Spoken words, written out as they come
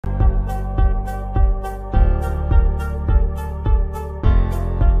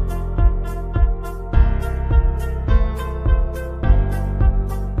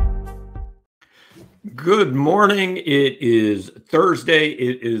Good morning. It is Thursday.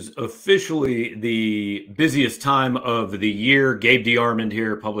 It is officially the busiest time of the year. Gabe DeArmond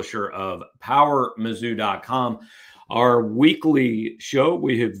here, publisher of PowerMizzou.com. Our weekly show,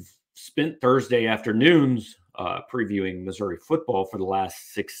 we have spent Thursday afternoons previewing Missouri football for the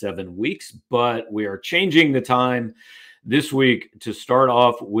last 6-7 weeks, but we are changing the time this week to start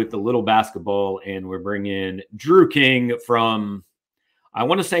off with a little basketball, and we're bringing in Drew King from, I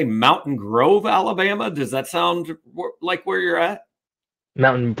want to say, Mountain Grove, Alabama. Does that sound like where you're at?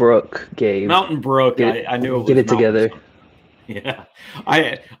 Mountain Brook, Gabe. Mountain Brook. I knew it was get it Mountain together. something. Yeah,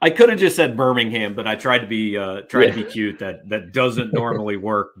 I could have just said Birmingham, but I tried to be cute. That doesn't normally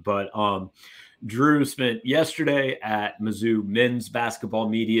work. But Drew spent yesterday at Mizzou Men's Basketball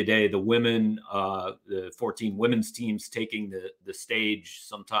Media Day. The women, the 14 women's teams taking the stage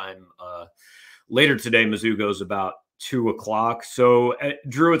sometime later today. Mizzou goes about 2:00. So,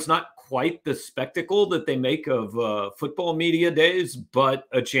 Drew, it's not quite the spectacle that they make of football media days, but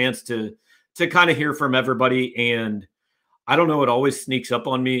a chance to kind of hear from everybody. And I don't know, it always sneaks up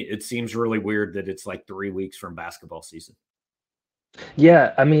on me. It seems really weird that it's like 3 weeks from basketball season.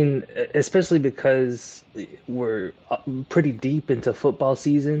 Yeah, I mean, especially because we're pretty deep into football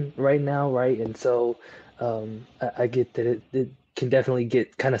season right now, right? And so I get that it can definitely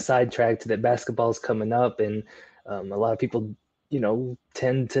get kind of sidetracked that basketball's coming up, and a lot of people,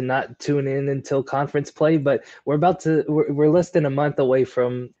 tend to not tune in until conference play. But we're less than a month away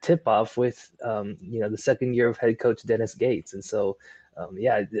from tip off with, the second year of head coach Dennis Gates, and so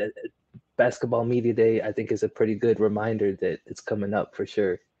Basketball Media Day, I think, is a pretty good reminder that it's coming up for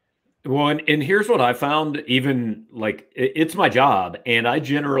sure. Well, and here's what I found, even like it's my job. And I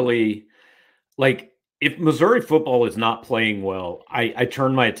generally, like, if Missouri football is not playing well, I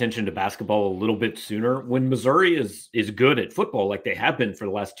turn my attention to basketball a little bit sooner. When Missouri is good at football, like they have been for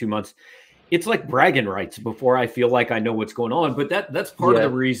the last 2 months, it's like bragging rights before I feel like I know what's going on. But that's part of the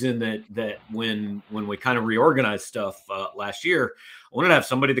reason that when we kind of reorganized stuff last year, I wanted to have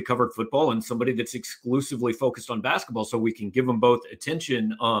somebody that covered football and somebody that's exclusively focused on basketball, so we can give them both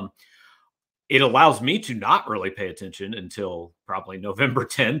attention. It allows me to not really pay attention until probably November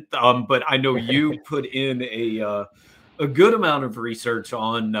 10th. But I know you put in a good amount of research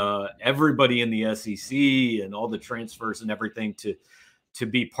on everybody in the SEC and all the transfers and everything to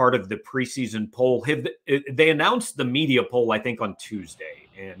be part of the preseason poll. They announced the media poll, I think, on Tuesday,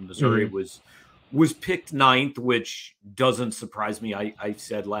 and Missouri was picked 9th, which doesn't surprise me. I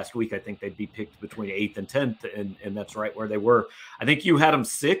said last week I think they'd be picked between 8th and 10th, and that's right where they were. I think you had them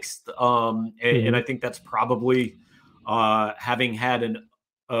 6th, and I think that's probably having had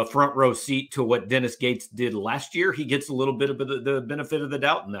a front row seat to what Dennis Gates did last year. He gets a little bit of the benefit of the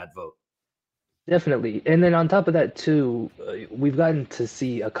doubt in that vote. Definitely. And then on top of that too, I've gotten to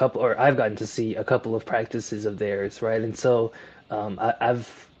see a couple of practices of theirs, right? And so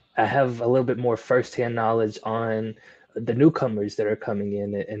I have a little bit more firsthand knowledge on the newcomers that are coming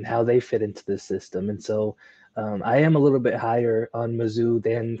in and how they fit into the system. And so I am a little bit higher on Mizzou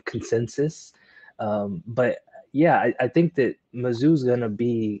than consensus. But yeah, I think that Mizzou's going to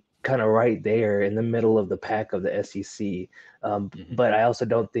be kind of right there in the middle of the pack of the SEC. But I also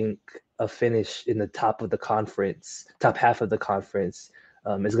don't think a finish in the top half of the conference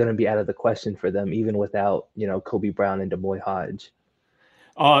is going to be out of the question for them, even without, Kobe Brown and Demoy Hodge.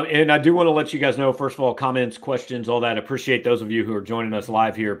 And I do want to let you guys know, first of all, comments, questions, all that. Appreciate those of you who are joining us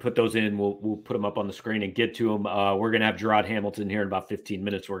live here. Put those in. We'll put them up on the screen and get to them. We're going to have Jarod Hamilton here in about 15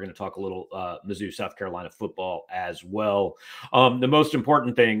 minutes. We're going to talk a little Mizzou, South Carolina football as well. The most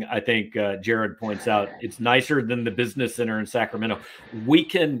important thing, I think, Jarod points out, it's nicer than the Business Center in Sacramento. We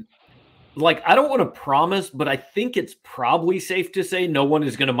can... I don't want to promise, but I think it's probably safe to say no one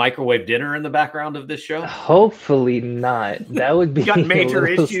is going to microwave dinner in the background of this show. Hopefully not. That would be got major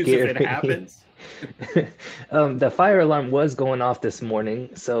issues scary. if it happens. The fire alarm was going off this morning,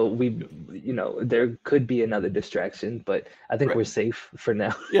 so there could be another distraction, but I think we're safe for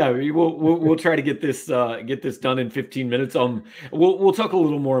now. Yeah, we'll try to get this done in 15 minutes. We'll talk a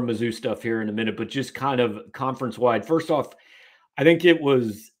little more Mizzou stuff here in a minute, but just kind of conference wide. First off, I think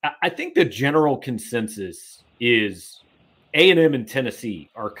the general consensus is A&M and Tennessee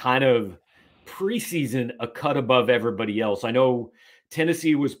are kind of preseason a cut above everybody else. I know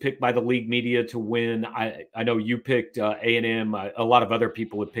Tennessee was picked by the league media to win. I know you picked A&M. A lot of other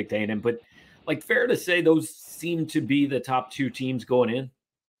people have picked A&M, but fair to say those seem to be the top 2 teams going in?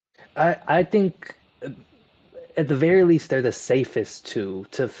 I think at the very least they're the safest to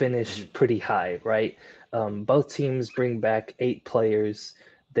finish pretty high, right? Both teams bring back 8 players.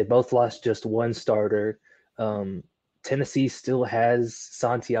 They both lost just one starter. Tennessee still has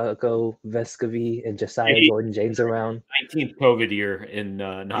Santiago Vescovi and Josiah Jordan-James around. 19th COVID year in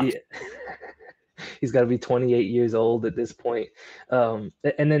not. Yeah. He's got to be 28 years old at this point. And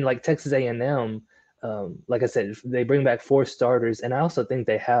then like Texas A&M, like I said, they bring back 4 starters, and I also think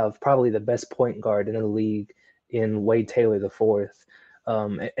they have probably the best point guard in the league in Wade Taylor the fourth.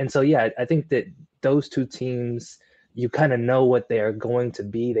 And so yeah, I think that those two teams, you kind of know what they are going to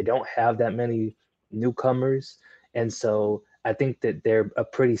be. They don't have that many newcomers, and so I think that they're a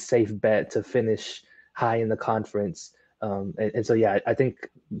pretty safe bet to finish high in the conference. And so yeah, I think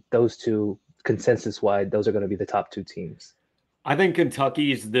those two, consensus wide, those are going to be the top 2 teams. I think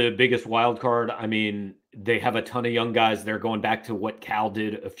Kentucky's the biggest wild card. I mean, they have a ton of young guys. They're going back to what Cal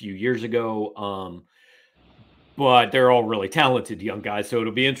did a few years ago. But they're all really talented young guys. So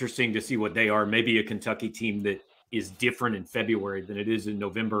it'll be interesting to see what they are. Maybe a Kentucky team that is different in February than it is in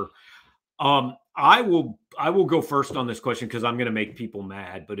November. I will go first on this question because I'm going to make people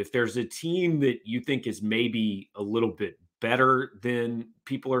mad. But if there's a team that you think is maybe a little bit better than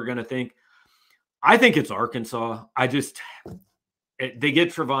people are going to think, I think it's Arkansas. They get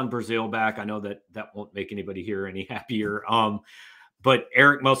Trevon Brazile back. I know that won't make anybody here any happier. But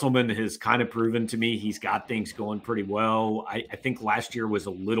Eric Musselman has kind of proven to me he's got things going pretty well. I think last year was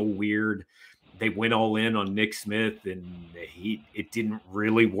a little weird. They went all in on Nick Smith, and it didn't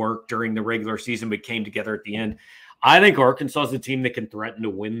really work during the regular season, but came together at the end. I think Arkansas is a team that can threaten to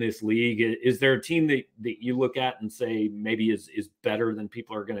win this league. Is there a team that you look at and say maybe is better than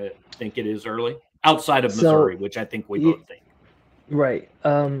people are going to think it is early? Outside of Missouri, which I think we both think. Right.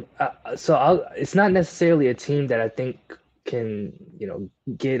 It's not necessarily a team that I think can,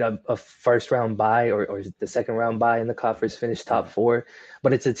 get a first round bye or the second round bye in the conference, finish top 4,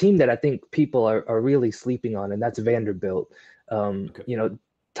 but it's a team that I think people are really sleeping on, and that's Vanderbilt.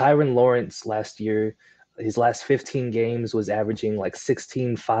 Tyron Lawrence last year, his last 15 games was averaging like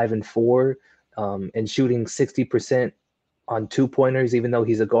 16, 5, and 4, and shooting 60% on 2-pointers, even though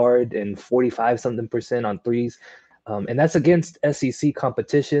he's a guard, and 45-something% on threes. And that's against SEC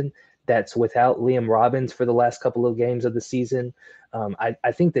competition that's without Liam Robbins for the last couple of games of the season.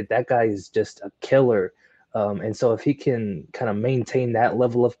 I think that guy is just a killer. And so if he can kind of maintain that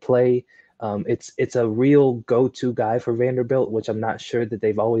level of play, it's a real go-to guy for Vanderbilt, which I'm not sure that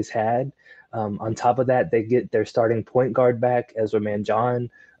they've always had. On top of that, they get their starting point guard back, Ezra Manjon.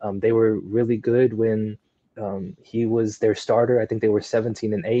 They were really good when he was their starter. I think they were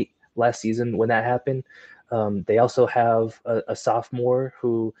 17-8 last season when that happened. They also have a sophomore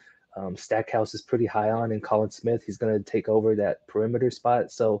who Stackhouse is pretty high on, and Colin Smith. He's going to take over that perimeter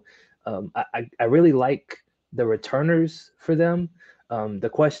spot. So I really like the returners for them. The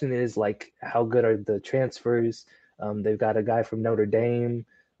question is, like, how good are the transfers? They've got a guy from Notre Dame,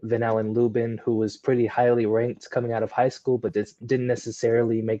 Van Allen Lubin, who was pretty highly ranked coming out of high school, but didn't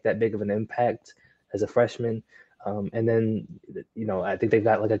necessarily make that big of an impact as a freshman. And then, I think they've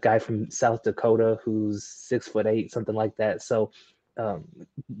got like a guy from South Dakota who's 6'8", something like that. So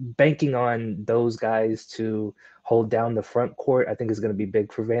banking on those guys to hold down the front court, I think is going to be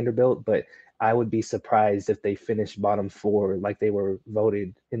big for Vanderbilt. But I would be surprised if they finish bottom 4 like they were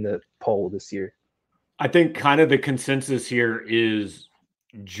voted in the poll this year. I think kind of the consensus here is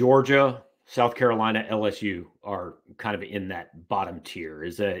Georgia, South Carolina, LSU are kind of in that bottom tier.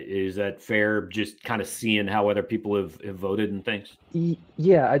 Is that fair? Just kind of seeing how other people have voted and things.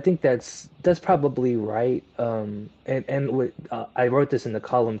 Yeah, I think that's probably right. And I wrote this in the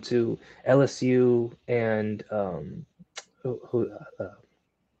column too. LSU and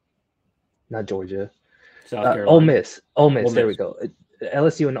not Georgia, South Carolina, Ole Miss. Ole Miss. There we go.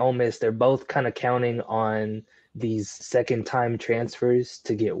 LSU and Ole Miss. They're both kind of counting on these second-time transfers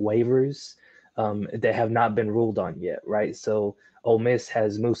to get waivers. That have not been ruled on yet, right? So Ole Miss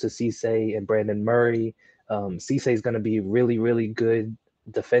has Musa Cisse and Brandon Murray. Cisse is going to be really, really good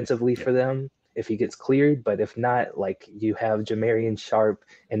defensively for them if he gets cleared. But if not, like, you have Jamarian Sharp,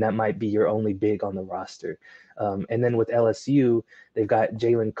 and that might be your only big on the roster. And then with LSU, they've got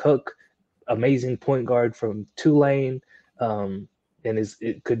Jalen Cook, amazing point guard from Tulane. And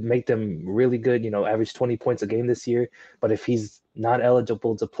it could make them really good, average 20 points a game this year. But if he's not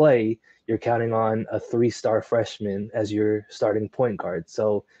eligible to play, you're counting on a 3-star freshman as your starting point guard.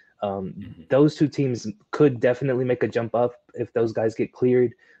 So those two teams could definitely make a jump up if those guys get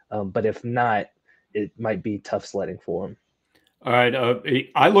cleared. But if not, it might be tough sledding for them. All right.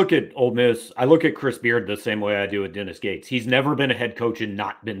 I look at Ole Miss. I look at Chris Beard the same way I do at Dennis Gates. He's never been a head coach and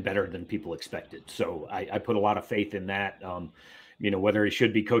not been better than people expected. So I put a lot of faith in that. Whether he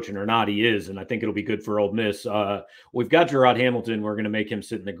should be coaching or not, he is. And I think it'll be good for Ole Miss. We've got Jarod Hamilton. We're going to make him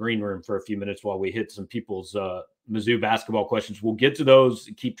sit in the green room for a few minutes while we hit some people's Mizzou basketball questions. We'll get to those.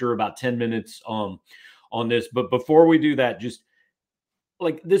 Keep Drew about 10 minutes on this. But before we do that, just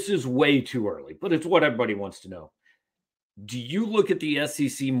like this is way too early, but it's what everybody wants to know. Do you look at the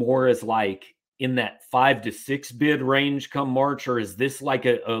SEC more as like in that 5 to 6 bid range come March, or is this like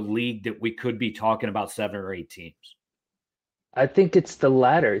a league that we could be talking about 7 or 8 teams? I think it's the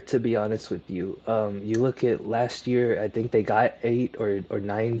latter, to be honest with you. You look at last year, I think they got 8 or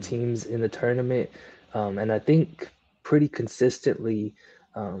 9 Mhm. teams in the tournament. And I think pretty consistently,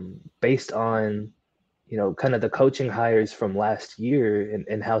 based on kind of the coaching hires from last year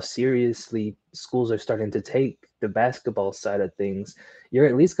and how seriously schools are starting to take the basketball side of things, you're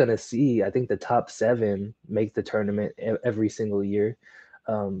at least going to see, I think, the top 7 make the tournament every single year.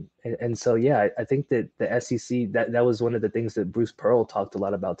 And so, yeah, I think that the SEC, that was one of the things that Bruce Pearl talked a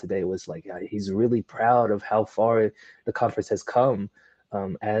lot about today was like, he's really proud of how far the conference has come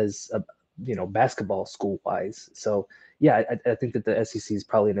as a, basketball school wise. So, yeah, I think that the SEC is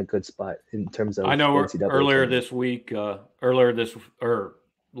probably in a good spot in terms I of the know NCAA tournament.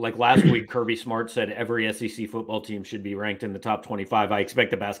 like last week, Kirby Smart said every SEC football team should be ranked in the top 25. I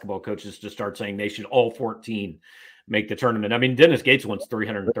expect the basketball coaches to start saying they should all 14 make the tournament. I mean, Dennis Gates wants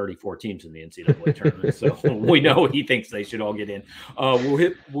 334 teams in the NCAA tournament, so we know he thinks they should all get in.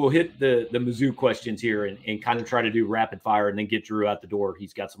 We'll hit the Mizzou questions here and kind of try to do rapid fire and then get Drew out the door.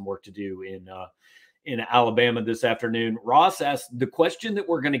 He's got some work to do in Alabama this afternoon. Ross asked the question that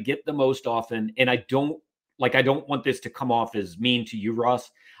we're going to get the most often, and I don't want this to come off as mean to you, Ross.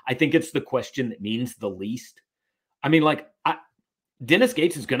 I think it's the question that means the least. I mean, Dennis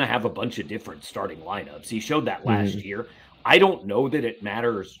Gates is going to have a bunch of different starting lineups. He showed that last Mhm. year. I don't know that it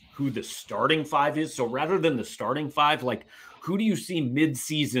matters who the starting 5 is. So rather than the starting 5, like who do you see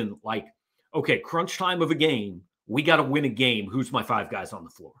mid-season? Like, okay, crunch time of a game, we got to win a game. Who's my 5 guys on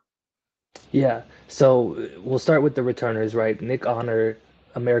the floor? Yeah. So we'll start with the returners, right? Nick Honor,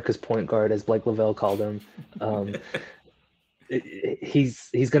 America's point guard, as Blake Lavelle called him. Um, he's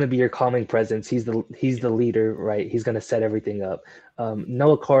going to be your calming presence. He's the leader, right? He's going to set everything up.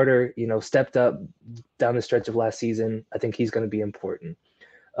 Noah Carter, stepped up down the stretch of last season. I think he's going to be important.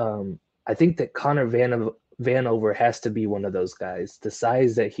 I think that Connor Vanover has to be one of those guys. The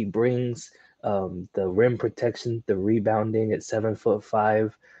size that he brings, the rim protection, the rebounding at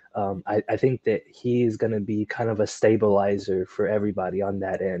 7'5". I think that he is going to be kind of a stabilizer for everybody on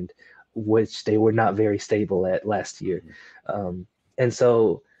that end, which they were not very stable at last year. And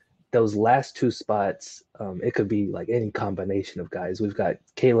so those last 2 spots, it could be like any combination of guys. We've got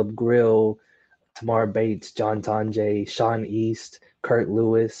Caleb Grill, Tamar Bates, John Tonje, Sean East, Kurt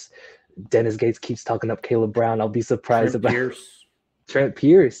Lewis. Dennis Gates keeps talking up Caleb Brown. I'll be surprised Trent about Pierce. Trent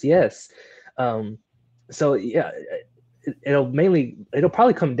Pierce. Yes. Um, so yeah, it'll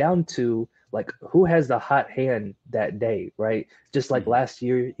probably come down to like who has the hot hand that day, right? Just like last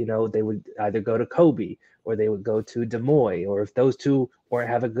year, they would either go to Kobe or they would go to Demoy, or if those two weren't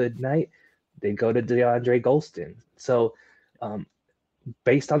have a good night, they'd go to DeAndre Golston. So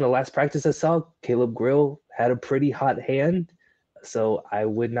based on the last practice I saw, Caleb Grill had a pretty hot hand. So I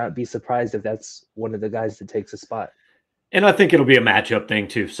would not be surprised if that's one of the guys that takes a spot. And I think it'll be a matchup thing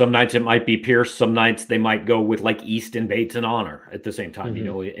too. Some nights it might be Pierce. Some nights they might go with like East and Bates and Honor at the same time,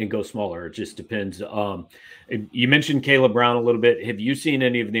 Mm-hmm. and go smaller. It just depends. You mentioned Caleb Brown a little bit. Have you seen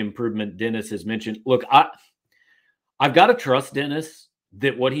any of the improvement Dennis has mentioned? Look, I've got to trust Dennis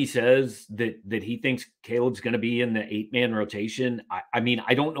that what he says that he thinks Caleb's going to be in the 8-man rotation. I mean,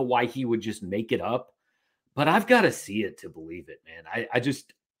 I don't know why he would just make it up, but I've got to see it to believe it, man. I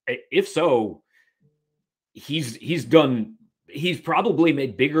just, if so, he's probably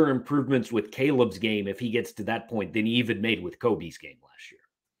made bigger improvements with Caleb's game if he gets to that point than he even made with Kobe's game last year.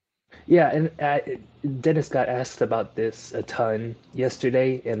 Yeah, and Dennis got asked about this a ton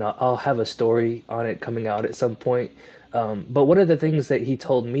yesterday, and I'll have a story on it coming out at some point. But one of the things that he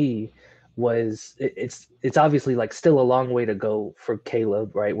told me was it's obviously like still a long way to go for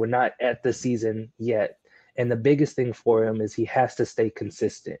Caleb, right? We're not at the season yet, and the biggest thing for him is he has to stay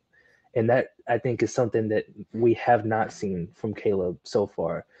consistent. And that I think is something that we have not seen from Caleb so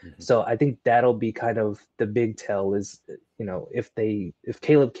far. Mm-hmm. So I think that'll be kind of the big tell is, if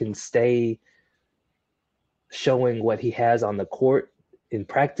Caleb can stay showing what he has on the court in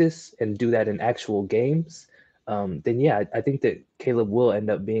practice and do that in actual games, then yeah, I think that Caleb will end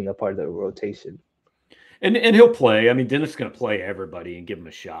up being a part of the rotation. And he'll play. I mean, Dennis is going to play everybody and give him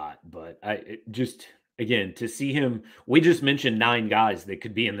a shot. But just again to see him, we just mentioned 9 guys that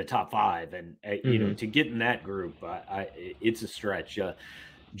could be in the top 5, and Mm-hmm. to get in that group, it's a stretch.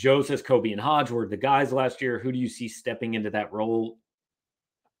 Joe says Kobe and Hodge were the guys last year. Who do you see stepping into that role?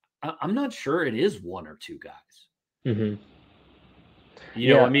 I'm not sure it is 1 or 2 guys. Hmm. I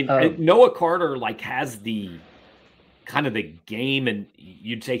Yeah. mean, Noah Carter like has the kind of the game, and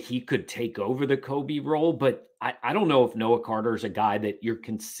you'd say he could take over the Kobe role, but I don't know if Noah Carter is a guy that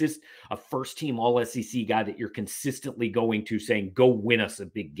a first team all SEC guy that you're consistently going to saying, go win us a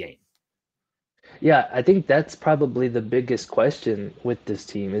big game. Yeah, I think that's probably the biggest question with this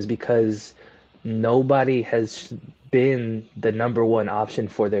team is because nobody has been the number one option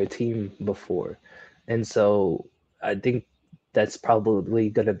for their team before. And so I think that's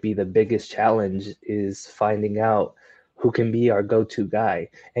probably going to be the biggest challenge is finding out who can be our go-to guy.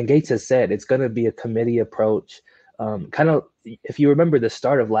 And Gates has said it's going to be a committee approach. Kind of, if you remember the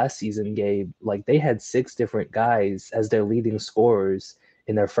start of last season, Gabe, like they had six different guys as their leading scorers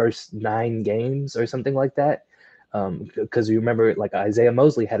in their first 9 games or something like that. Because you remember, like Isaiah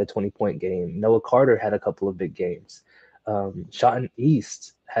Mosley had a 20-point game, Noah Carter had a couple of big games, Shotton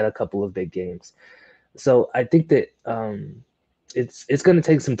East had a couple of big games. So I think that it's going to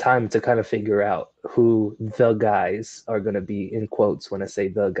take some time to kind of figure out who the guys are going to be in quotes when I say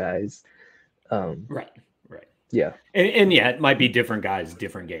the guys. Right, right. Yeah. And yeah, it might be different guys,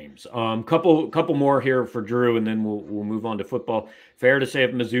 different games. Couple more here for Drew, and then we'll move on to football. Fair to say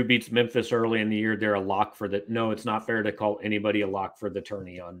if Mizzou beats Memphis early in the year, they're a lock for the. No, it's not fair to call anybody a lock for the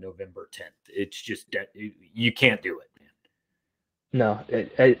tourney on November 10th. It's just you can't do it, man.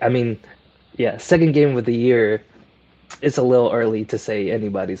 No, I mean, yeah, second game of the year. It's a little early to say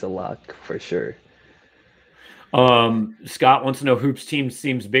anybody's a lock for sure. Scott wants to know Hoops team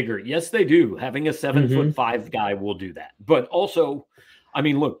seems bigger. Yes, they do. Having a 7'5" guy will do that. But also, I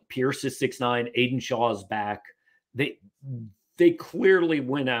mean, look, Pierce is 6'9", Aiden Shaw's back. They clearly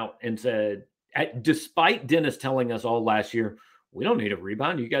went out and said, despite Dennis telling us all last year, we don't need a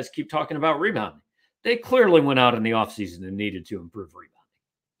rebound. You guys keep talking about rebounding. They clearly went out in the offseason and needed to improve rebounding.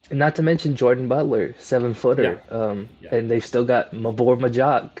 And not to mention Jordan Butler, 7-footer. And they've still got Mabor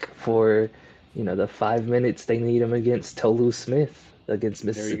Majak for, the 5 minutes they need him against Tolu Smith against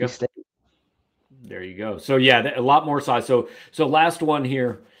Mississippi State. There you go. So yeah, a lot more size. So last one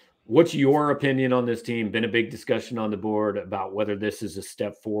here. What's your opinion on this team? Been a big discussion on the board about whether this is a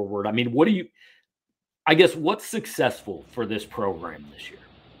step forward. I mean, what's successful for this program this year?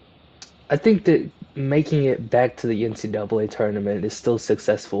 I think that making it back to the NCAA tournament is still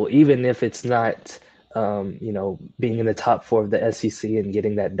successful, even if it's not, being in the top four of the SEC and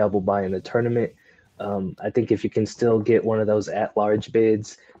getting that double bye in the tournament. I think if you can still get one of those at-large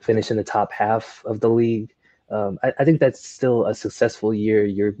bids, finish in the top half of the league, I think that's still a successful year.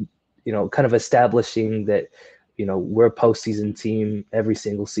 You're, kind of establishing that, we're a postseason team every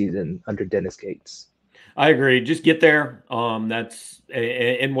single season under Dennis Gates. I agree. Just get there.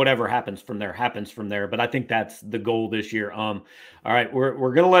 And whatever happens from there. But I think that's the goal this year. All right,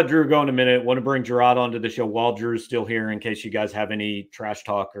 we're gonna let Drew go in a minute. Want to bring Jarod onto the show while Drew's still here, in case you guys have any trash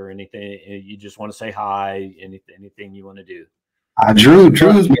talk or anything. You just want to say hi. Anything you want to do.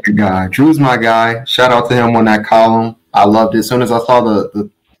 Drew's my guy. Drew's my guy. Shout out to him on that column. I loved it. As soon as I saw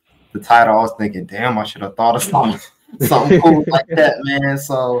the title, I was thinking, damn, I should have thought of something cool like that, man.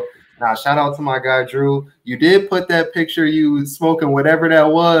 So. Now, shout out to my guy, Drew. You did put that picture you smoking whatever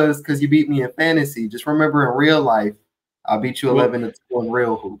that was because you beat me in fantasy. Just remember in real life, I beat you 11-2 in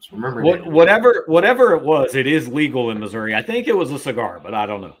real hoops. Remember that. Whatever it was, it is legal in Missouri. I think it was a cigar, but I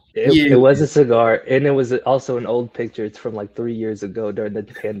don't know. It was a cigar, and it was also an old picture. It's from like 3 years ago during the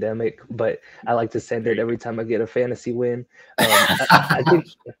pandemic, but I like to send it every time I get a fantasy win. I think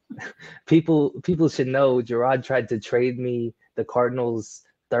people should know Jarod tried to trade me the Cardinals'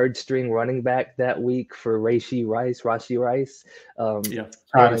 third string running back that week for Rashee Rice. That's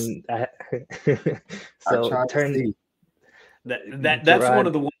Jarod, one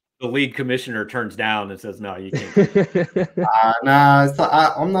of the ones the league commissioner turns down and says, "No, you can't."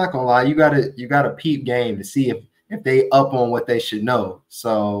 I'm not gonna lie. You gotta peep game to see if they up on what they should know.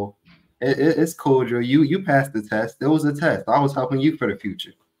 So it's cool, Drew. You passed the test. It was a test. I was helping you for the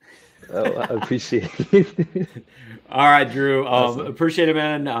future. Oh, I appreciate it. All right, Drew. Awesome. Appreciate it,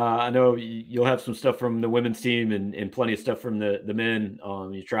 man. I know you'll have some stuff from the women's team and plenty of stuff from the men.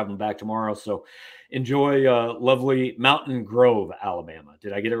 You're traveling back tomorrow, so enjoy lovely Mountain Grove, Alabama.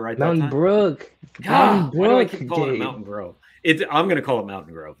 Did I get it right? Mountain Brook. Mountain Brook. Why do I keep calling it Mountain Grove? I'm going to call it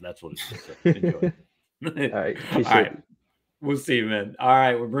Mountain Grove. That's what it's. Enjoy. All right. All right. We'll see you, man. All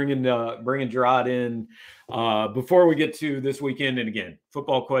right, we're bringing Jarod in. Before we get to this weekend, and again,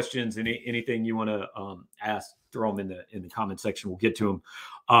 football questions, anything you want to ask, throw them in the comment section. We'll get to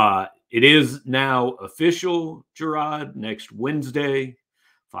them. It is now official, Jarod. Next Wednesday,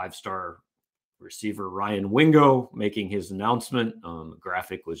 5-star receiver Ryan Wingo making his announcement. A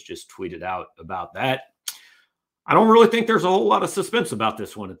graphic was just tweeted out about that. I don't really think there's a whole lot of suspense about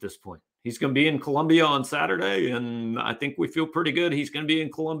this one at this point. He's going to be in Columbia on Saturday, and I think we feel pretty good he's going to be in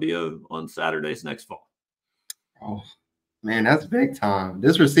Columbia on Saturdays next fall. Oh man, that's big time.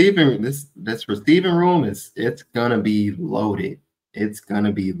 This receiving room it's gonna be loaded. It's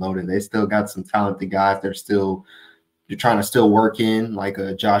gonna be loaded. They still got some talented guys. You're trying to still work in, like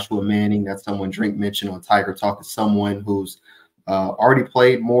a Joshua Manning. That's someone Drink mentioned on Tiger Talk, is someone who's already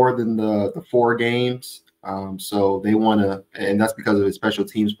played more than the 4 games. So they want to, and that's because of his special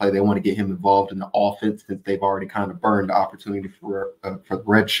teams play. They want to get him involved in the offense since they've already kind of burned the opportunity for the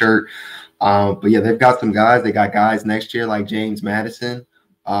red shirt. But yeah, they've got some guys. They got guys next year like James Madison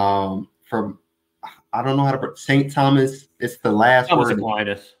from, I don't know how to, St. Thomas. It's the last Thomas word.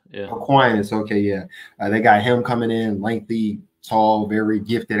 Aquinas. Yeah. Aquinas. Okay. Yeah. They got him coming in, lengthy, tall, very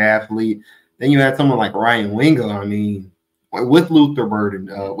gifted athlete. Then you had someone like Ryan Wingo. I mean, with Luther Burden,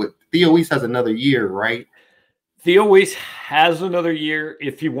 with Theo Weiss has another year, right? Theo Weiss has another year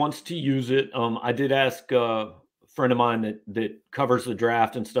if he wants to use it. I did ask a friend of mine that covers the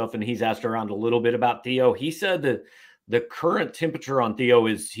draft and stuff, and he's asked around a little bit about Theo. He said that the current temperature on Theo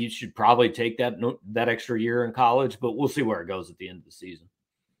is he should probably take that extra year in college, but we'll see where it goes at the end of the season.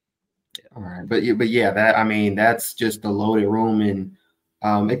 Yeah. All right, but yeah, that's just a loaded room, and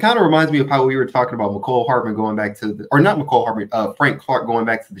it kind of reminds me of how we were talking about McCole Hardman going back to Frank Clark going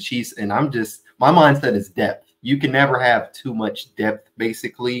back to the Chiefs, and my mindset is depth. You can never have too much depth,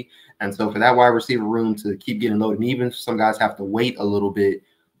 basically. And so for that wide receiver room to keep getting loaded, and even if some guys have to wait a little bit,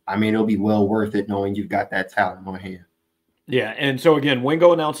 I mean, it'll be well worth it knowing you've got that talent on hand. Yeah, and so again,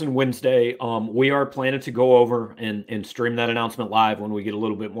 Wingo announcing Wednesday. We are planning to go over and stream that announcement live when we get a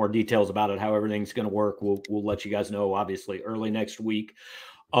little bit more details about it, how everything's going to work. We'll let you guys know, obviously, early next week.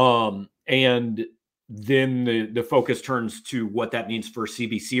 And then the focus turns to what that means for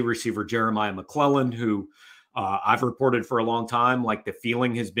CBC receiver Jeremiah McClellan, who I've reported for a long time. Like, the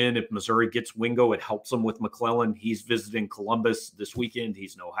feeling has been if Missouri gets Wingo, it helps them with McClellan. He's visiting Columbus this weekend.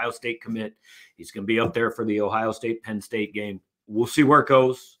 He's an Ohio State commit. He's going to be up there for the Ohio State-Penn State game. We'll see where it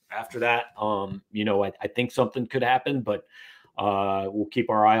goes after that. I think something could happen, but we'll keep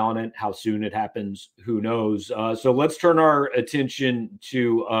our eye on it. How soon it happens, who knows? So let's turn our attention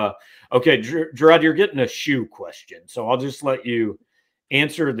to Jarod, you're getting a shoe question. So I'll just let you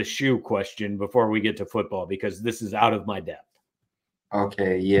answer the shoe question before we get to football, because this is out of my depth.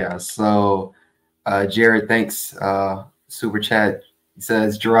 Okay, yeah. So Jared, thanks. Super chat. He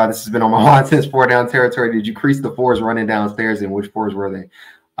says, Jarod, this has been on my mind since 4 down territory. Did you crease the 4s running downstairs, and which 4s were they?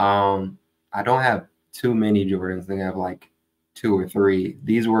 I don't have too many Jordans. I think I have like 2 or 3.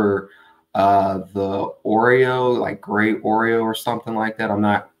 These were the Oreo, like gray Oreo or something like that. I'm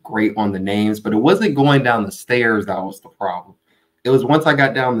not great on the names, but it wasn't going down the stairs that was the problem. It was once I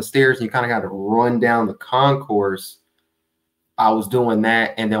got down the stairs and you kind of got to run down the concourse, I was doing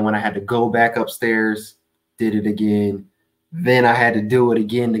that. And then when I had to go back upstairs, did it again. Then I had to do it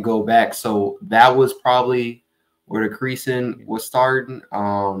again to go back. So that was probably where the creasing was starting.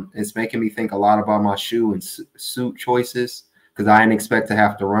 It's making me think a lot about my shoe and suit choices, because I didn't expect to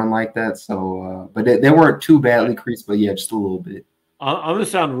have to run like that. So, but they weren't too badly creased, but yeah, just a little bit. I'm going to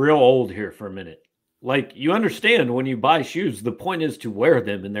sound real old here for a minute. Like, you understand when you buy shoes, the point is to wear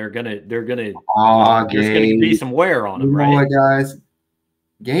them, and there's going to be some wear on them, right? You know what, guys?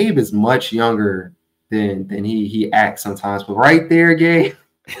 Gabe is much younger than he acts sometimes, but right there, Gabe,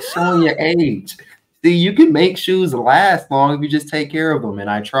 showing your age. See, you can make shoes last long if you just take care of them, and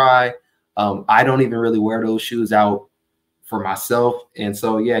I try. I don't even really wear those shoes out for myself, and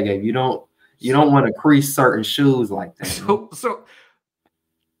so yeah, Gabe, you don't want to crease certain shoes like that. So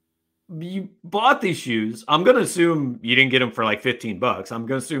you bought these shoes. I'm going to assume you didn't get them for like $15. I'm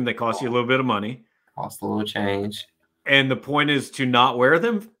going to assume they cost you a little bit of money. Cost a little change. And the point is to not wear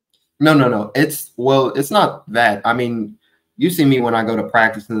them? No. It's not that. I mean, you see me when I go to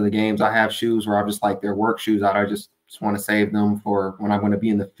practice in the games. I have shoes where I'm just like, they're work shoes. I just want to save them for when I'm going to be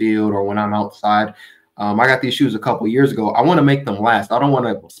in the field or when I'm outside. I got these shoes a couple years ago. I want to make them last. I don't want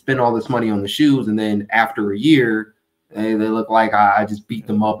to spend all this money on the shoes, and then after a year, they look like I just beat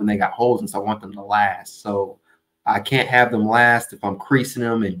them up and they got holes, and so I want them to last. So I can't have them last if I'm creasing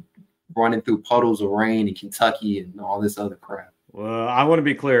them and running through puddles of rain in Kentucky and all this other crap. Well, I want to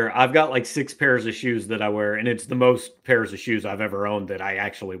be clear. I've got like 6 pairs of shoes that I wear, and it's the most pairs of shoes I've ever owned that I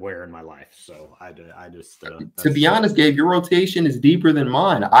actually wear in my life. So I just to be honest, Gabe, your rotation is deeper than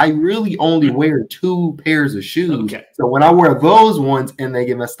mine. I really only wear 2 pairs of shoes. Okay. So when I wear those ones and they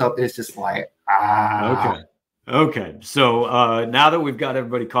get messed up, it's just like, Okay. So now that we've got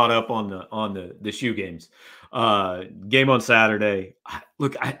everybody caught up on the shoe games, game on Saturday.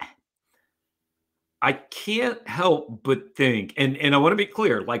 Look, I can't help but think, and I want to be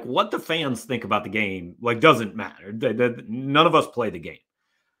clear, like what the fans think about the game, like doesn't matter. None of us play the game.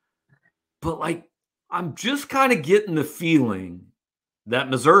 But like, I'm just kind of getting the feeling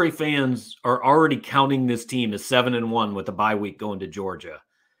that Missouri fans are already counting this team as 7-1 with the bye week going to Georgia.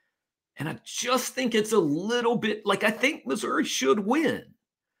 And I just think it's a little bit like, I think Missouri should win,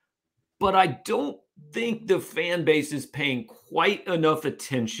 but I don't think the fan base is paying quite enough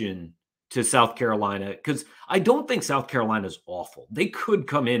attention to South Carolina, because I don't think South Carolina is awful. They could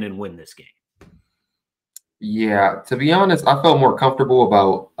come in and win this game. Yeah, to be honest, I felt more comfortable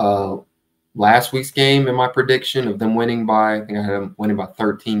about last week's game in my prediction of them winning by, I think I had them winning by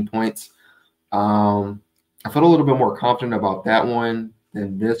 13 points. I felt a little bit more confident about that one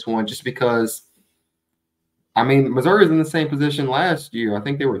than this one, just because, I mean, Missouri was in the same position last year. I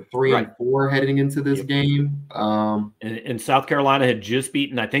think they were 3-4 heading into this game. And South Carolina had just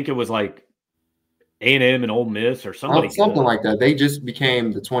beaten, I think it was like A&M and Ole Miss or somebody. Something like that. They just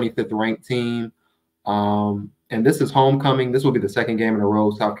became the 25th ranked team. And this is homecoming. This will be the second game in a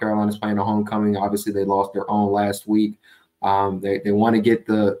row South Carolina's playing a homecoming. Obviously, they lost their own last week. They want to get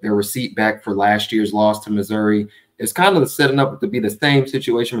their receipt back for last year's loss to Missouri. It's kind of setting up to be the same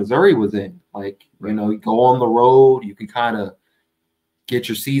situation Missouri was in. Like, you go on the road, you can kind of get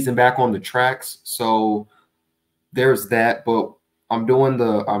your season back on the tracks. So there's that. But I'm doing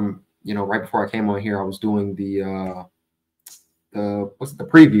right before I came on here, I was doing the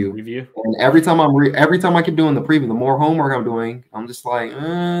preview. And every time I keep doing the preview, the more homework I'm doing, I'm just like,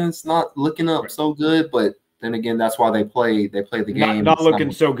 it's not looking up so good. But then again, that's why they play the game. Not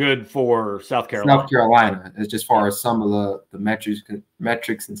looking so good for South Carolina. South Carolina, as just far as some of the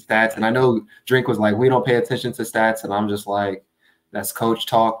metrics and stats. And I know Drink was like, we don't pay attention to stats, and I'm just like, that's coach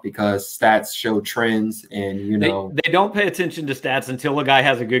talk, because stats show trends, and they don't pay attention to stats until a guy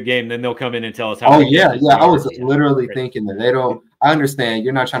has a good game. Then they'll come in and tell us how. Oh yeah. I was literally thinking that they don't. I understand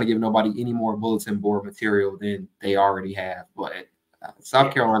you're not trying to give nobody any more bulletin board material than they already have, but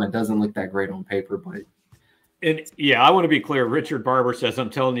South Carolina doesn't look that great on paper. But I want to be clear. Richard Barber says,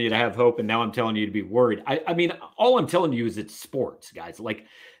 "I'm telling you to have hope, and now I'm telling you to be worried." I mean, all I'm telling you is it's sports, guys. Like,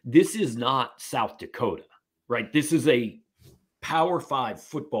 this is not South Dakota, right? This is a Power 5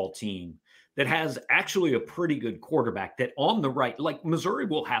 football team that has actually a pretty good quarterback that on the right, like Missouri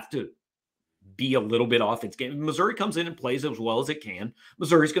will have to be a little bit off its game. Missouri comes in and plays as well as it can.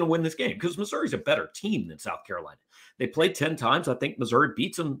 Missouri's going to win this game because Missouri's a better team than South Carolina. They played 10 times. I think Missouri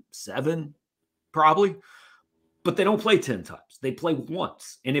beats them 7, probably, but they don't play 10 times. They play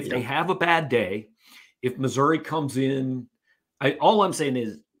once. And if they have a bad day, if Missouri comes in, all I'm saying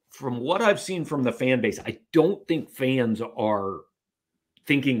is, from what I've seen from the fan base, I don't think fans are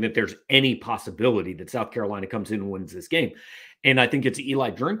thinking that there's any possibility that South Carolina comes in and wins this game. And I think it's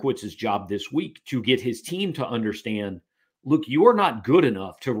Eli Drinkwitz's job this week to get his team to understand, look, you are not good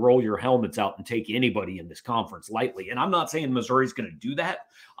enough to roll your helmets out and take anybody in this conference lightly. And I'm not saying Missouri's going to do that.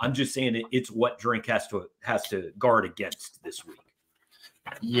 I'm just saying it's what Drink has to guard against this week.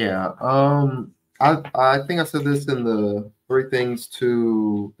 Yeah. I think I said this in the 3 things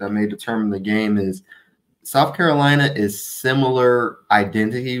that may determine the game is South Carolina is similar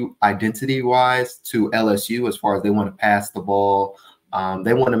identity-wise to LSU as far as they want to pass the ball.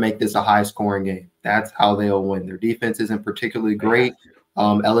 They want to make this a high-scoring game. That's how they'll win. Their defense isn't particularly great.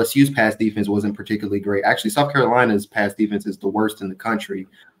 LSU's pass defense wasn't particularly great. Actually, South Carolina's pass defense is the worst in the country.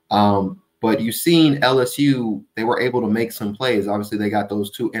 But you've seen LSU, they were able to make some plays. Obviously, they got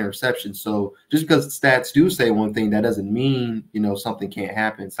those 2 interceptions. So just because stats do say one thing, that doesn't mean, something can't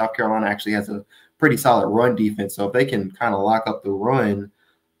happen. South Carolina actually has a pretty solid run defense. So if they can kind of lock up the run,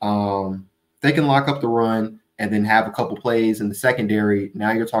 and then have a couple plays in the secondary,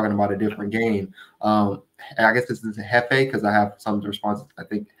 now you're talking about a different game. I guess this is Hefe, because I have some responses. I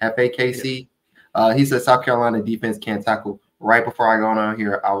think Hefe KC. He says South Carolina defense can't tackle. Right before I got on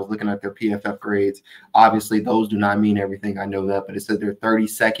here, I was looking at their PFF grades. Obviously, those do not mean everything. I know that, but it said they're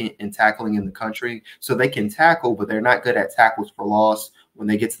 32nd in tackling in the country. So they can tackle, but they're not good at tackles for loss. When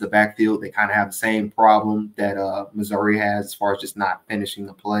they get to the backfield, they kind of have the same problem that Missouri has as far as just not finishing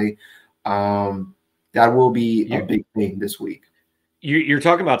the play. That will be a big thing this week. You're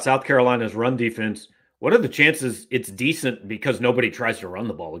talking about South Carolina's run defense. What are the chances it's decent because nobody tries to run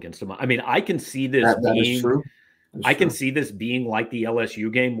the ball against them? I mean, I can see this that is true. I can see this being like the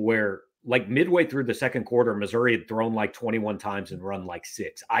LSU game where, like, midway through the second quarter, Missouri had thrown like 21 times and run like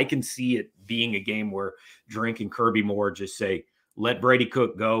 6. I can see it being a game where Drink and Kirby Moore just say, let Brady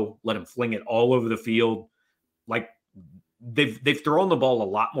Cook go, let him fling it all over the field. Like, they've thrown the ball a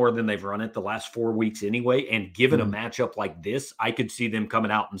lot more than they've run it the last 4 weeks anyway. And given a matchup like this, I could see them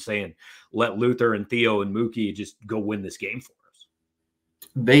coming out and saying, let Luther and Theo and Mookie just go win this game for us.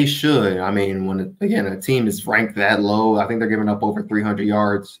 They should. I mean, when again a team is ranked that low, I think they're giving up over 300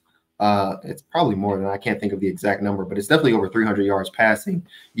 yards. It's probably more than I can't think of the exact number, but it's definitely over 300 yards passing.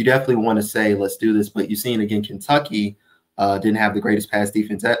 You definitely want to say, let's do this. But you've seen again, Kentucky didn't have the greatest pass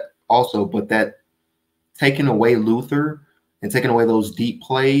defense also, but that taking away Luther and taking away those deep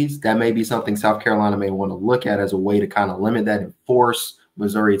plays, that may be something South Carolina may want to look at as a way to kind of limit that and force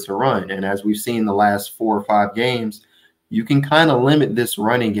Missouri to run. And as we've seen the last 4 or 5 games, you can kind of limit this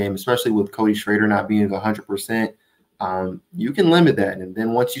running game, especially with Cody Schrader not being 100%. You can limit that. And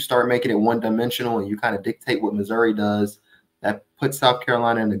then once you start making it one-dimensional and you kind of dictate what Missouri does, that puts South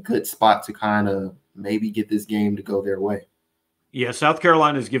Carolina in a good spot to kind of maybe get this game to go their way. Yeah, South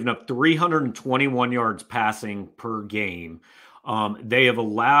Carolina has given up 321 yards passing per game. They have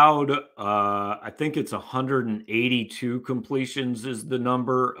allowed, I think it's 182 completions is the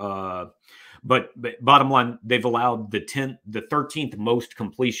number. But bottom line, they've allowed the 13th most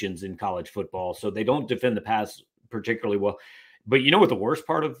completions in college football. So they don't defend the pass particularly well. But you know what the worst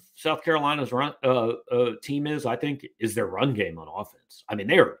part of South Carolina's run team is, I think, is their run game on offense. I mean,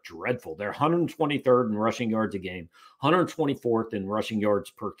 they are dreadful. They're 123rd in rushing yards a game, 124th in rushing yards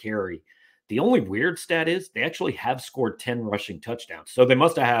per carry. The only weird stat is they actually have scored 10 rushing touchdowns. So they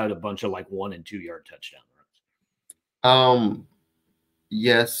must have had a bunch of like 1- and 2-yard touchdown runs.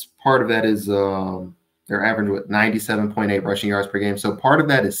 Yes, part of that is they're averaging with 97.8 rushing yards per game. So part of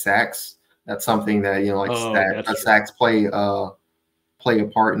that is sacks. That's something that, you know, like sacks play a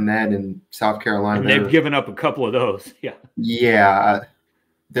part in that in South Carolina. And they've given up a couple of those. Yeah. Yeah.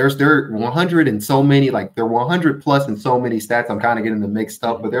 They're 100 and so many, like they're 100 plus in so many stats. I'm kind of getting them mixed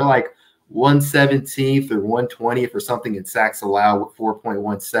up, but they're like 117th or 120th or something in sacks allowed with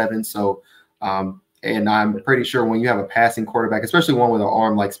 4.17. So, and I'm pretty sure when you have a passing quarterback, especially one with an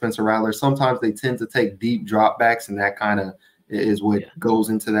arm like Spencer Rattler, sometimes they tend to take deep dropbacks, and that kind of is what goes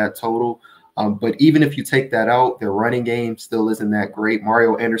into that total. But even if you take that out, their running game still isn't that great.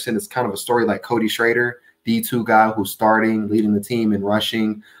 Mario Anderson is kind of a story like Cody Schrader, D2 guy who's starting, leading the team in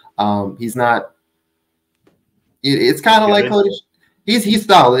rushing. He's not – it's kind of like Cody – He's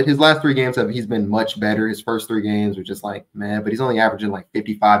solid. His last 3 games he's been much better. His first 3 games were just like, man, but he's only averaging like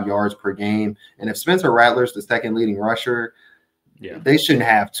 55 yards per game. And if Spencer Rattler's the second leading rusher, they shouldn't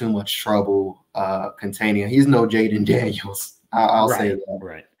have too much trouble containing him. He's no Jaden Daniels. I'll say that.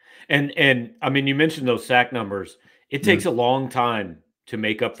 Right. And I mean, you mentioned those sack numbers. It takes a long time to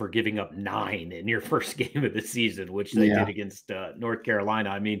make up for giving up 9 in your first game of the season, which they did against North Carolina.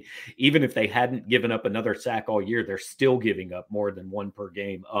 I mean, even if they hadn't given up another sack all year, they're still giving up more than 1 per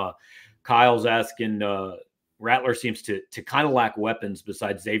game. Kyle's asking, Rattler seems to kind of lack weapons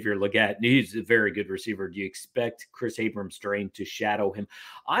besides Xavier Legette. He's a very good receiver. Do you expect Chris Abrams-Drain to shadow him?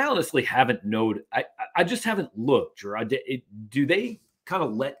 I honestly haven't noted. I just haven't looked, Jarod. Do they kind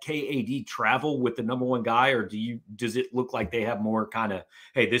of let KAD travel with the number 1 guy, or does it look like they have more kind of,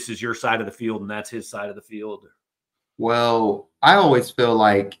 hey, this is your side of the field and that's his side of the field? Well, I always feel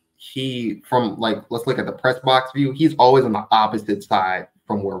like let's look at the press box view. He's always on the opposite side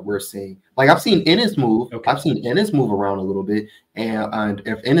from where we're seeing. Like I've seen Ennis move. Okay. I've seen Ennis move around a little bit. And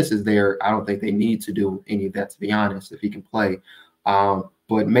if Ennis is there, I don't think they need to do any of that, to be honest, if he can play.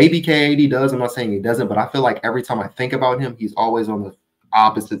 But maybe KAD does. I'm not saying he doesn't, but I feel like every time I think about him, he's always on the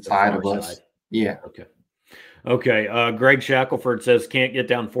opposite side of us. Yeah. Okay. Greg Shackelford says can't get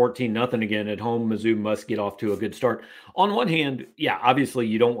down 14-0 again at home. Mizzou must get off to a good start. On one hand, yeah, obviously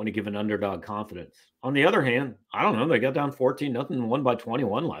you don't want to give an underdog confidence. On the other hand, I don't know. They got down 14-0 and won by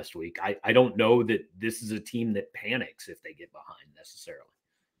 21 last week. I don't know that this is a team that panics if they get behind necessarily.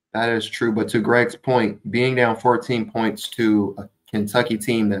 That is true. But to Greg's point, being down 14 points to a Kentucky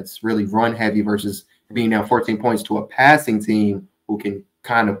team that's really run heavy versus being down 14 points to a passing team who can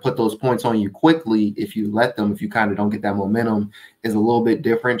kind of put those points on you quickly if you let them, if you kind of don't get that momentum, is a little bit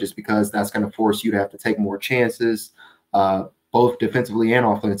different, just because that's going to force you to have to take more chances, both defensively and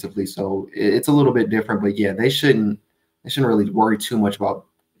offensively. So it's a little bit different, but yeah, they shouldn't really worry too much about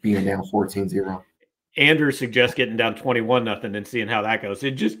being down 14-0. Andrew suggests getting down 21-0 and seeing how that goes.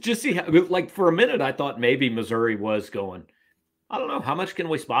 And just see how, like, for a minute, I thought maybe Missouri was going, I don't know, how much can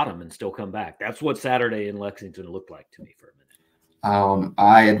we spot them and still come back? That's what Saturday in Lexington looked like to me for a minute.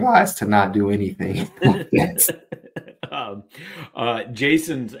 I advise to not do anything.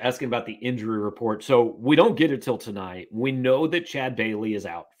 Jason's asking about the injury report. So we don't get it till tonight. We know that Chad Bailey is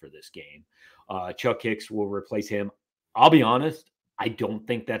out for this game. Chuck Hicks will replace him. I'll be honest, I don't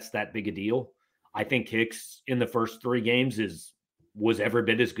think that's that big a deal. I think Hicks in the first 3 games was every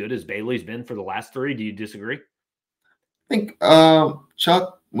bit as good as Bailey's been for the last 3. Do you disagree? I think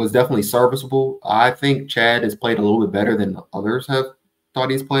Chuck was definitely serviceable. I think Chad has played a little bit better than others have thought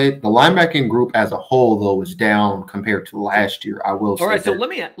he's played. The linebacking group as a whole, though, is down compared to last year. I will say. All right, so let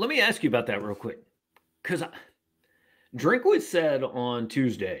me ask you about that real quick, because Drinkwitz said on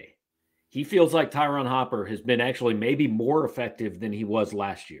Tuesday he feels like Tyron Hopper has been actually maybe more effective than he was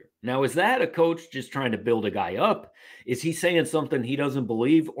last year. Now, is that a coach just trying to build a guy up? Is he saying something he doesn't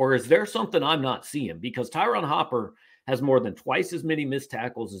believe, or is there something I'm not seeing? Because Tyron Hopper has more than twice as many missed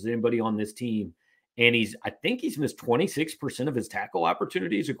tackles as anybody on this team. And I think he's missed 26% of his tackle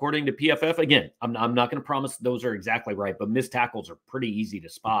opportunities, according to PFF. Again, I'm not going to promise those are exactly right, but missed tackles are pretty easy to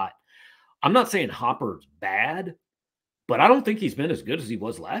spot. I'm not saying Hopper's bad, but I don't think he's been as good as he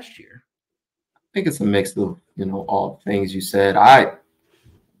was last year. I think it's a mix of, all things you said. I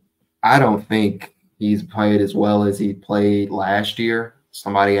don't think he's played as well as he played last year.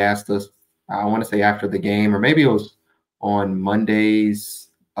 Somebody asked us, I want to say after the game, or maybe it was on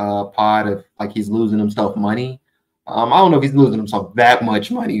Monday's pod, of like he's losing himself money. I don't know if he's losing himself that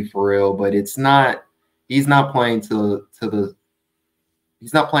much money for real, but he's not playing to the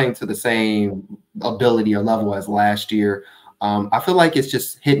same ability or level as last year. I feel like it's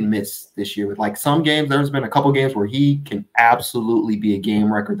just hit and miss this year. With like some games, there's been a couple games where he can absolutely be a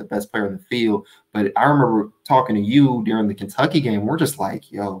game record, the best player in the field. But I remember talking to you during the Kentucky game. We're just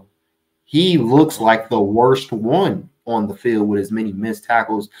like, yo, he looks like the worst one on the field with as many missed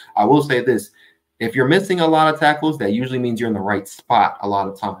tackles. I will say this. If you're missing a lot of tackles, that usually means you're in the right spot a lot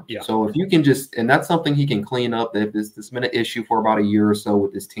of times. Yeah. So if you can and that's something he can clean up. If this has been an issue for about a year or so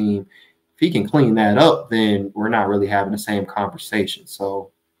with this team, if he can clean that up, then we're not really having the same conversation.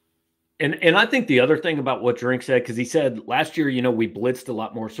 So, and I think the other thing about what Drink said, because he said last year, we blitzed a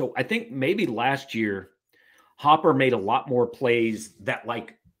lot more. So I think maybe last year Hopper made a lot more plays that,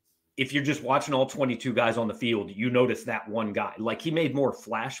 like, if you're just watching all 22 guys on the field, you notice that one guy. Like, he made more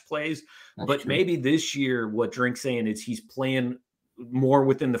flash plays. But maybe this year what Drink's saying is he's playing more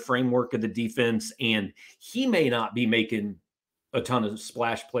within the framework of the defense, and he may not be making a ton of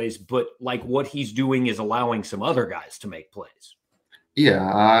splash plays, but like what he's doing is allowing some other guys to make plays.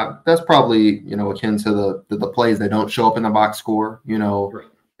 Yeah, that's probably, akin to the plays that don't show up in the box score. Right.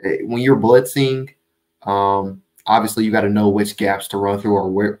 When you're blitzing, obviously you got to know which gaps to run through or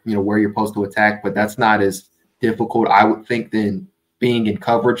where you're supposed to attack, but that's not as difficult, I would think, than being in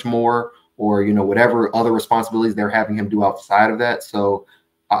coverage more or, whatever other responsibilities they're having him do outside of that. So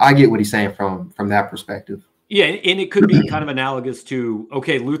I get what he's saying from that perspective. Yeah, and it could be kind of analogous to,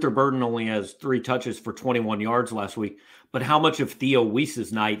 okay, Luther Burden only has 3 touches for 21 yards last week, but how much of Theo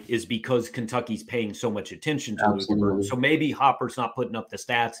Weiss's night is because Kentucky's paying so much attention to Luther Burden? So maybe Hopper's not putting up the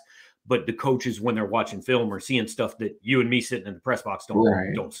stats, but the coaches, when they're watching film, are seeing stuff that you and me sitting in the press box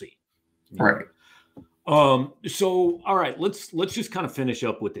don't see. Right. So, all right, let's just kind of finish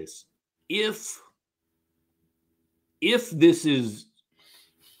up with this. If this is,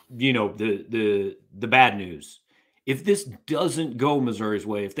 the bad news, if this doesn't go Missouri's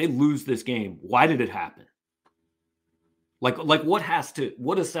way, if they lose this game, why did it happen? Like what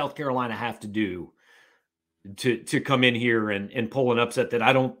does South Carolina have to do to come in here and pull an upset that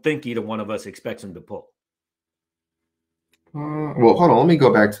I don't think either one of us expects them to pull? Well, hold on. Let me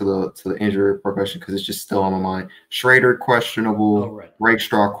go back to the injury progression because it's just still on my mind. Schrader questionable. Right.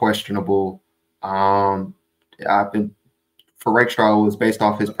 Rakestraw questionable. For Rakestraw, it was based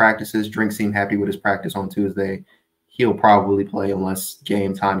off his practices. Drink seemed happy with his practice on Tuesday. He'll probably play unless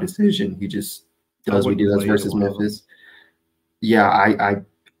game time decision. He just does what he does versus Memphis. Yeah,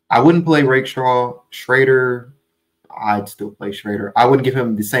 I wouldn't play Rakestraw. Schrader, I'd still play Schrader. I wouldn't give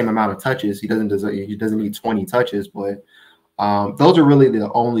him the same amount of touches. He doesn't need 20 touches, but those are really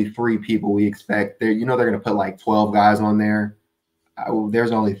the only 3 people we expect. They're going to put like 12 guys on there.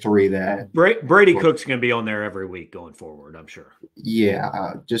 There's only 3 that Brady Cook's going to be on there every week going forward, I'm sure.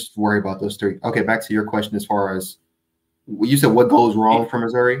 Yeah, just worry about those 3. Okay, back to your question as far as you said, what goes wrong for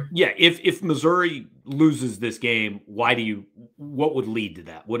Missouri? Yeah, if Missouri loses this game, what would lead to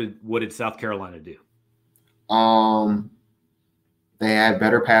that? What did South Carolina do? They had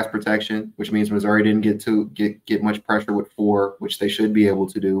better pass protection, which means Missouri didn't get much pressure with 4, which they should be able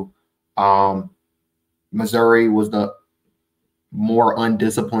to do. Missouri was the more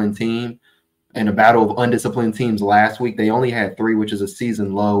undisciplined team. In a battle of undisciplined teams last week, they only had 3, which is a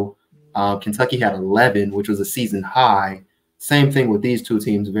season low. Kentucky had 11, which was a season high. Same thing with these 2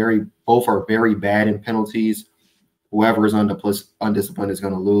 teams. Both are very bad in penalties. Whoever is undisciplined is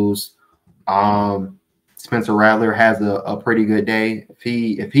going to lose. Spencer Rattler has a pretty good day.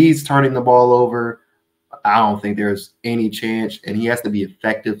 If he's turning the ball over, I don't think there's any chance, and he has to be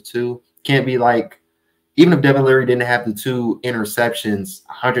effective too. Can't be like, even if Devin Leary didn't have the 2 interceptions,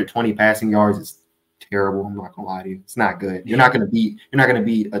 120 passing yards is terrible. I'm not gonna lie to you, it's not good. You're not gonna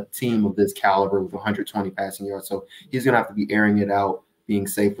beat a team of this caliber with 120 passing yards. So he's gonna have to be airing it out, being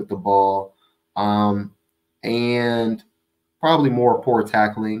safe with the ball, and probably more poor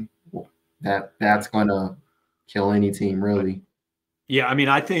tackling. That's gonna kill any team, really. Yeah, I mean,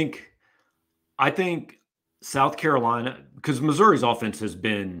 I think South Carolina, because Missouri's offense has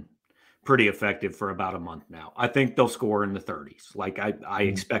been pretty effective for about a month now. I think they'll score in the 30s. Like I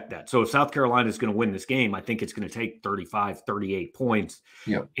expect that. So if South Carolina is going to win this game, I think it's going to take 35, 38 points.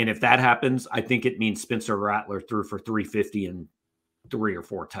 Yep. And if that happens, I think it means Spencer Rattler threw for 350 and 3 or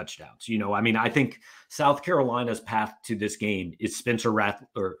 4 touchdowns. I mean, I think South Carolina's path to this game is Spencer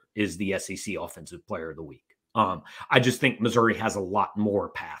Rattler is the SEC Offensive Player of the Week. I just think Missouri has a lot more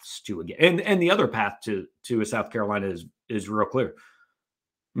paths to a game. And the other path to a South Carolina is real clear.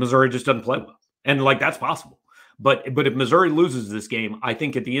 Missouri just doesn't play well. And like that's possible. But if Missouri loses this game, I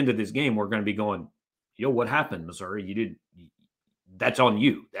think at the end of this game, we're going to be going, yo, what happened, Missouri? That's on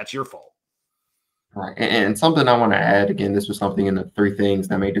you. That's your fault. Right. And something I want to add, again, this was something in the 3 things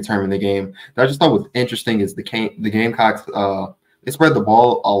that may determine the game that I just thought was interesting is the Gamecocks, they spread the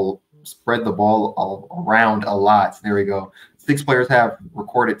ball around a lot. There we go. 6 players have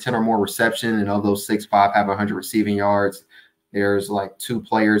recorded 10 or more reception, and of those 6, 5 have 100 receiving yards. There's like 2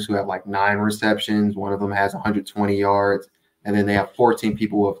 players who have like 9 receptions. One of them has 120 yards. And then they have 14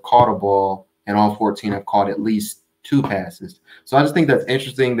 people who have caught a ball, and all 14 have caught at least 2 passes. So I just think that's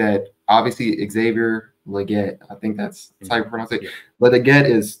interesting that obviously Xavier Legette, I think that's how you pronounce it. But Legette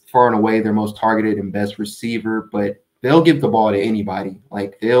is far and away their most targeted and best receiver, but they'll give the ball to anybody.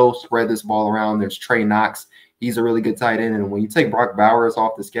 Like they'll spread this ball around. There's Trey Knox. He's a really good tight end. And when you take Brock Bowers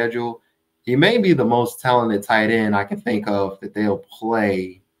off the schedule, he may be the most talented tight end I can think of that they'll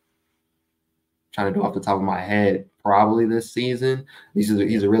play. I'm trying to do off the top of my head, probably this season. He's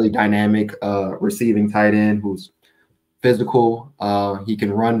a really dynamic receiving tight end who's physical. He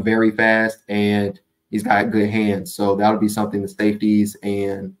can run very fast, and he's got good hands. So that'll be something the safeties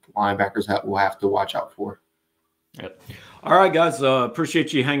and linebackers will have to watch out for. Yep. All right, guys.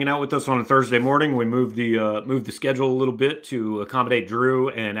 Appreciate you hanging out with us on a Thursday morning. We moved the schedule a little bit to accommodate Drew,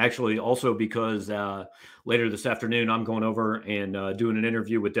 and actually also because later this afternoon I'm going over and doing an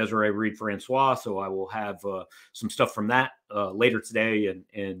interview with Desiree Reed-Francois. So I will have some stuff from that later today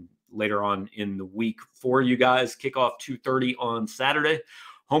and later on in the week for you guys. Kickoff 2:30 on Saturday.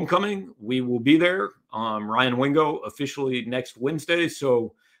 Homecoming, we will be there. Ryan Wingo officially next Wednesday.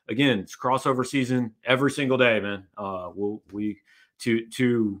 So again, it's crossover season every single day, man.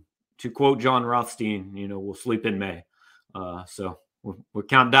 To quote John Rothstein, we'll sleep in May. So we're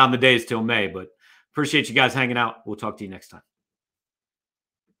counting down the days till May, but appreciate you guys hanging out. We'll talk to you next time.